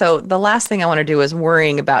bring. So the last thing I want to do is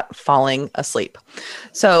worrying about falling asleep.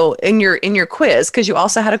 So in your quiz, because you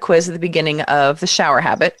also had a quiz at the beginning of the shower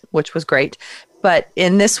habit, which was great. But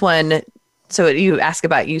in this one, so you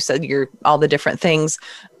said all the different things.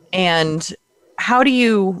 And how do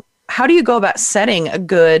you go about setting a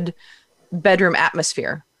good bedroom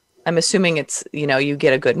atmosphere? I'm assuming it's, you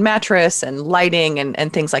get a good mattress and lighting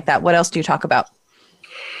and things like that. What else do you talk about?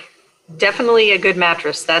 Definitely a good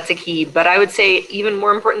mattress. That's a key. But I would say even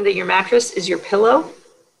more important than your mattress is your pillow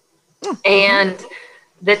and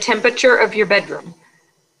the temperature of your bedroom.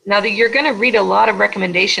 Now, you're going to read a lot of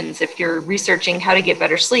recommendations if you're researching how to get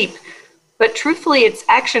better sleep. But truthfully, it's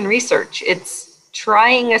action research. It's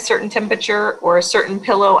trying a certain temperature or a certain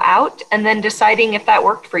pillow out and then deciding if that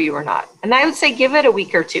worked for you or not. And I would say give it a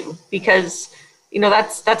week or two because,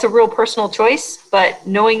 that's a real personal choice. But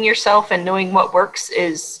knowing yourself and knowing what works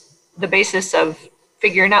is the basis of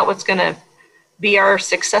figuring out what's going to be our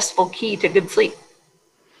successful key to good sleep.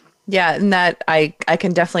 Yeah, and that I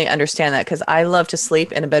can definitely understand that because I love to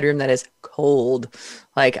sleep in a bedroom that is cold.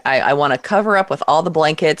 Like I want to cover up with all the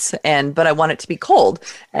blankets but I want it to be cold.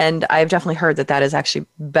 And I've definitely heard that is actually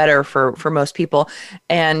better for most people.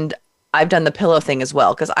 And I've done the pillow thing as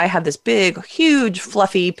well because I have this big, huge,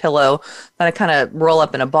 fluffy pillow that I kind of roll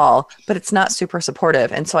up in a ball, but it's not super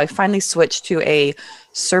supportive. And so I finally switched to a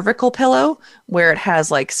cervical pillow where it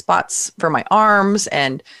has like spots for my arms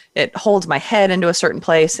and it holds my head into a certain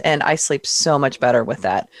place. And I sleep so much better with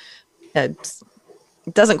that. It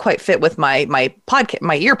doesn't quite fit with my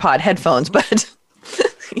EarPod headphones, but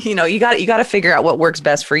you got to figure out what works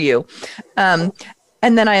best for you. And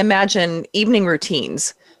then I imagine evening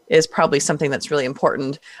routines is probably something that's really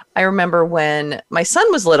important. I remember when my son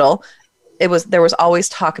was little, there was always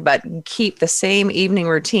talk about keep the same evening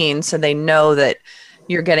routine so they know that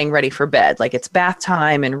you're getting ready for bed. Like it's bath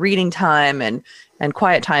time and reading time and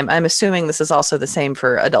quiet time. I'm assuming this is also the same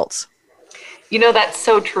for adults. That's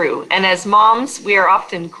so true. And as moms, we are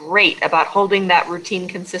often great about holding that routine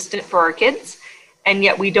consistent for our kids, and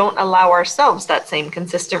yet we don't allow ourselves that same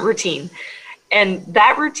consistent routine. And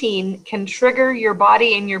that routine can trigger your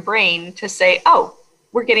body and your brain to say, oh,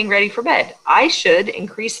 we're getting ready for bed. I should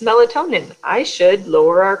increase melatonin. I should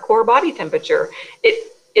lower our core body temperature.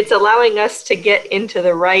 It's allowing us to get into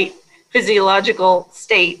the right physiological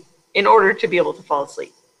state in order to be able to fall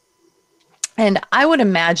asleep. And I would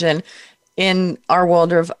imagine in our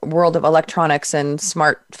world of electronics and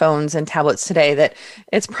smartphones and tablets today that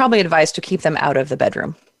it's probably advised to keep them out of the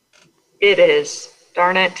bedroom. It is.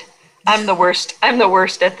 Darn it. I'm the worst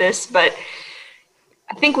at this, but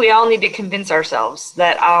I think we all need to convince ourselves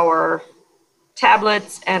that our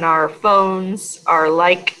tablets and our phones are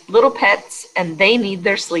like little pets and they need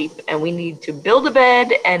their sleep, and we need to build a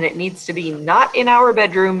bed and it needs to be not in our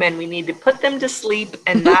bedroom, and we need to put them to sleep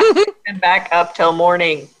and not pick them back up till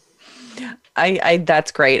morning.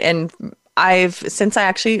 That's great. And since I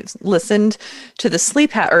actually listened to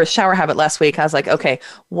the shower habit last week, I was like, okay,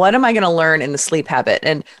 what am I going to learn in the sleep habit?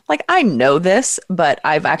 And like, I know this, but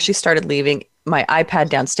I've actually started leaving my iPad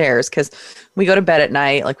downstairs because we go to bed at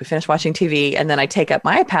night, like we finish watching TV, and then I take up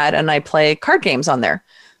my iPad and I play card games on there,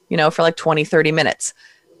 for like 20, 30 minutes.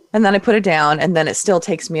 and then I put it down, and then it still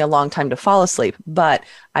takes me a long time to fall asleep. But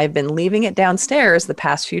I've been leaving it downstairs the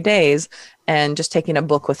past few days and just taking a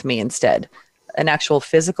book with me instead, an actual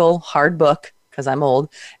physical hard book, because I'm old.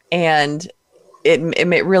 And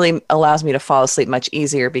it really allows me to fall asleep much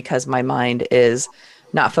easier because my mind is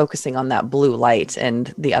not focusing on that blue light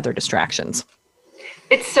and the other distractions.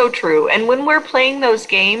 It's so true. And when we're playing those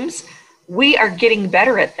games, we are getting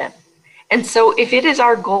better at them. And so if it is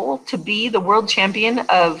our goal to be the world champion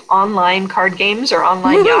of online card games or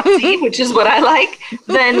online Yahtzee, which is what I like,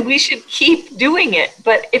 then we should keep doing it.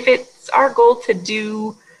 But if it's our goal to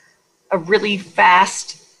do a really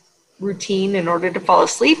fast routine in order to fall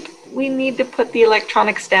asleep, we need to put the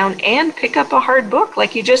electronics down and pick up a hard book.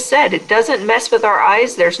 Like you just said, it doesn't mess with our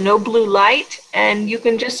eyes. There's no blue light, and you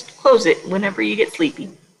can just close it whenever you get sleepy.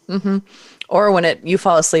 Mm-hmm. Or when you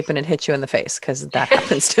fall asleep and it hits you in the face, because that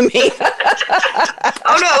happens to me.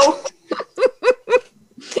 Oh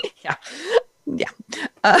no.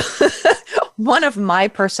 Yeah. One of my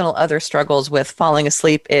personal other struggles with falling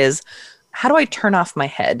asleep is, how do I turn off my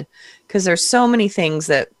head? Because there's so many things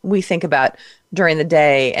that we think about during the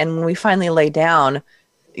day, and when we finally lay down,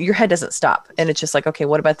 your head doesn't stop, and it's just like, okay,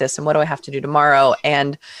 what about this, and what do I have to do tomorrow,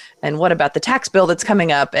 and what about the tax bill that's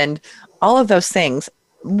coming up, and all of those things.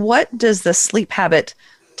 What does the sleep habit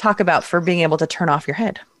talk about for being able to turn off your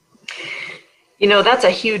head? You know, that's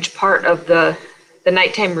a huge part of the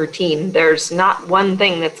nighttime routine. There's not one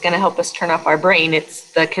thing that's going to help us turn off our brain.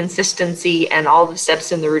 It's the consistency and all the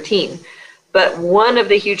steps in the routine. But one of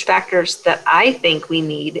the huge factors that I think we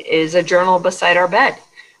need is a journal beside our bed.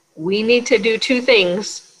 We need to do two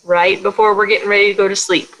things right before we're getting ready to go to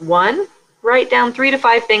sleep. One, write down 3 to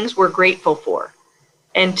 5 things we're grateful for.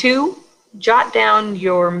 And 2, jot down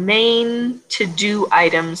your main to-do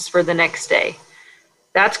items for the next day.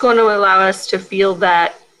 That's going to allow us to feel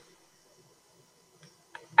that,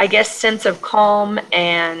 I guess, sense of calm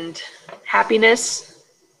and happiness,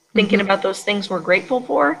 thinking about those things we're grateful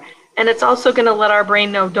for. And it's also going to let our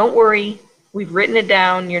brain know, don't worry, we've written it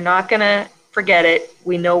down. You're not going to forget it.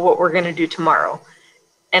 We know what we're going to do tomorrow.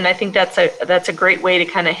 And I think that's a great way to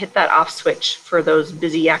kind of hit that off switch for those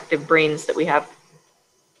busy, active brains that we have.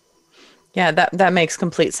 Yeah, that makes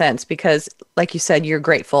complete sense because, like you said, you're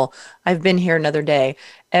grateful. I've been here another day.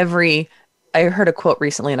 I heard a quote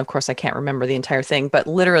recently, and of course I can't remember the entire thing, but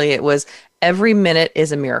literally it was, every minute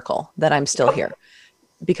is a miracle that I'm still here,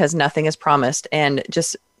 because nothing is promised. And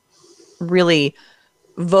really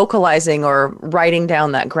vocalizing or writing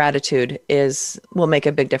down that gratitude will make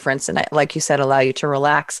a big difference. And like you said, allow you to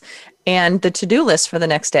relax. And the to-do list for the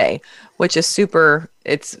next day, which is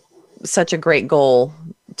it's such a great goal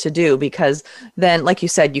to do, because then, like you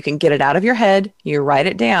said, you can get it out of your head, you write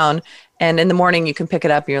it down, and in the morning you can pick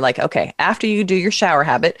it up and you're like, okay, after you do your shower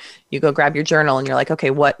habit, you go grab your journal and you're like, okay,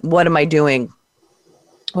 what am I doing?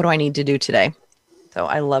 What do I need to do today? So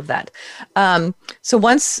I love that. So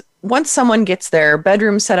once someone gets their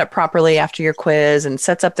bedroom set up properly after your quiz and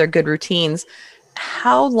sets up their good routines,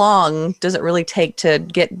 how long does it really take to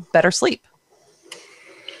get better sleep?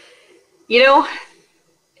 You know,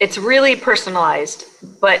 it's really personalized,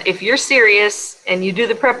 but if you're serious and you do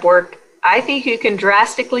the prep work, I think you can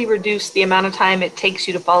drastically reduce the amount of time it takes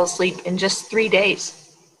you to fall asleep in just 3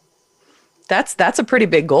 days. That's a pretty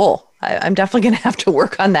big goal. I'm definitely going to have to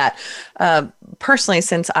work on that. Personally,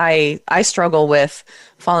 since I struggle with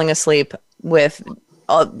falling asleep with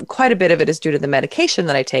quite a bit of it is due to the medication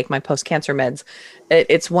that I take, my post-cancer meds.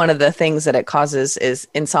 It's one of the things that it causes is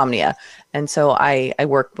insomnia. And so I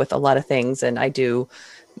work with a lot of things, and I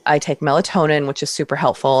take melatonin, which is super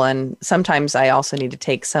helpful. And sometimes I also need to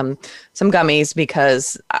take some gummies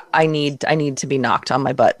because I need to be knocked on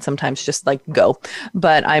my butt sometimes, just like go.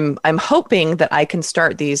 But I'm hoping that I can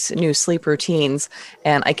start these new sleep routines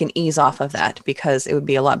and I can ease off of that, because it would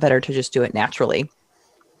be a lot better to just do it naturally.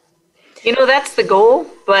 You know, that's the goal.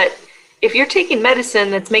 But if you're taking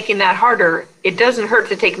medicine that's making that harder, it doesn't hurt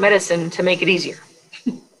to take medicine to make it easier.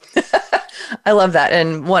 I love that.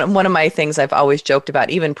 And one of my things I've always joked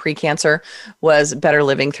about, even pre-cancer, was better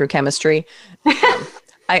living through chemistry.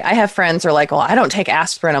 I have friends who are like, well, I don't take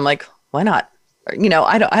aspirin. I'm like, why not? Or,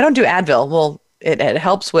 I don't do Advil. Well, it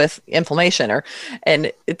helps with inflammation,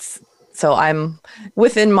 so I'm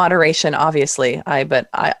within moderation, obviously. But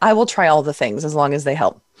I will try all the things as long as they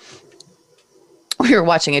help. We were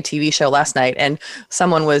watching a TV show last night and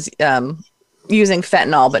someone was using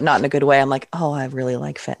fentanyl, but not in a good way. I'm like, oh, I really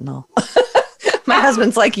like fentanyl. My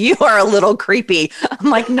husband's like, you are a little creepy. I'm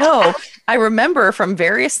like, no, I remember from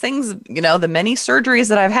various things, the many surgeries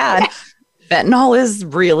that I've had, fentanyl is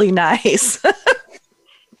really nice.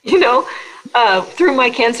 Through my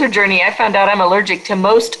cancer journey, I found out I'm allergic to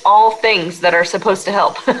most all things that are supposed to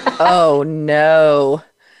help. Oh, no.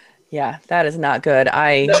 Yeah, that is not good.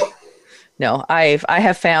 I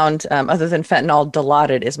have found, other than fentanyl,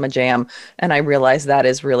 Dilaudid is my jam, and I realize that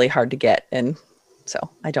is really hard to get, and so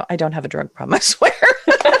I don't have a drug problem, I swear.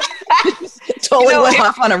 Totally went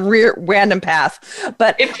off on a random path,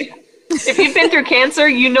 but if you've been through cancer,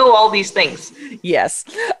 you know all these things. Yes,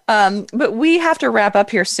 but we have to wrap up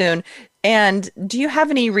here soon. And do you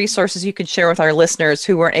have any resources you could share with our listeners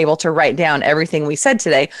who weren't able to write down everything we said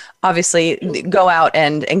today? Obviously, go out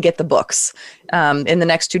and get the books in the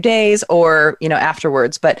next 2 days or,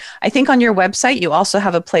 afterwards. But I think on your website, you also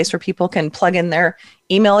have a place where people can plug in their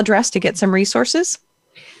email address to get some resources.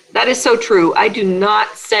 That is so true. I do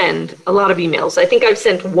not send a lot of emails. I think I've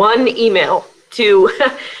sent one email to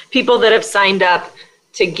people that have signed up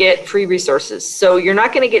to get free resources. So you're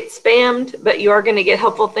not going to get spammed, but you are going to get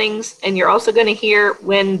helpful things. And you're also going to hear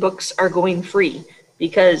when books are going free,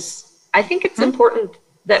 because I think it's important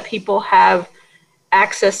that people have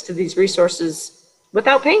access to these resources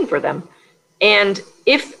without paying for them. And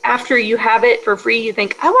if after you have it for free, you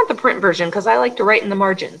think, I want the print version because I like to write in the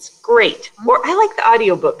margins, great. Or I like the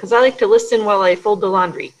audiobook because I like to listen while I fold the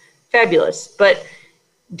laundry, fabulous. But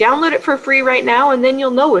download it for free right now, and then you'll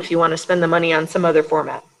know if you want to spend the money on some other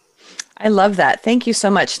format. I love that. Thank you so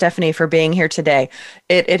much, Stephanie, for being here today.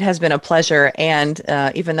 It has been a pleasure, and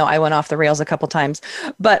even though I went off the rails a couple times.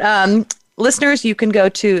 But listeners, you can go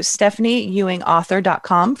to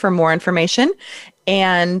StephanieEwingAuthor.com for more information.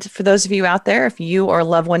 And for those of you out there, if you or a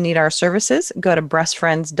loved one need our services, go to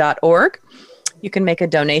breastfriends.org. You can make a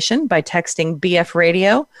donation by texting BF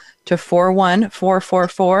Radio to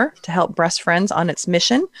 41444 to help Breast Friends on its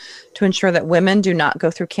mission to ensure that women do not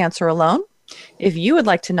go through cancer alone. If you would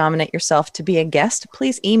like to nominate yourself to be a guest,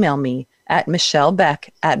 please email me at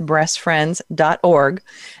michellebeck@breastfriends.org,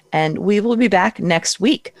 and we will be back next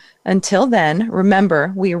week. Until then,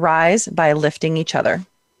 remember, we rise by lifting each other.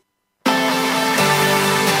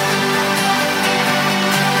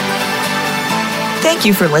 Thank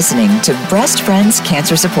you for listening to Breast Friends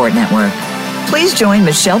Cancer Support Network. Please join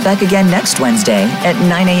Michelle Beck again next Wednesday at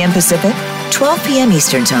 9 a.m. Pacific, 12 p.m.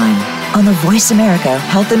 Eastern Time on the Voice America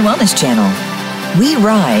Health and Wellness Channel. We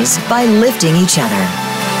rise by lifting each other.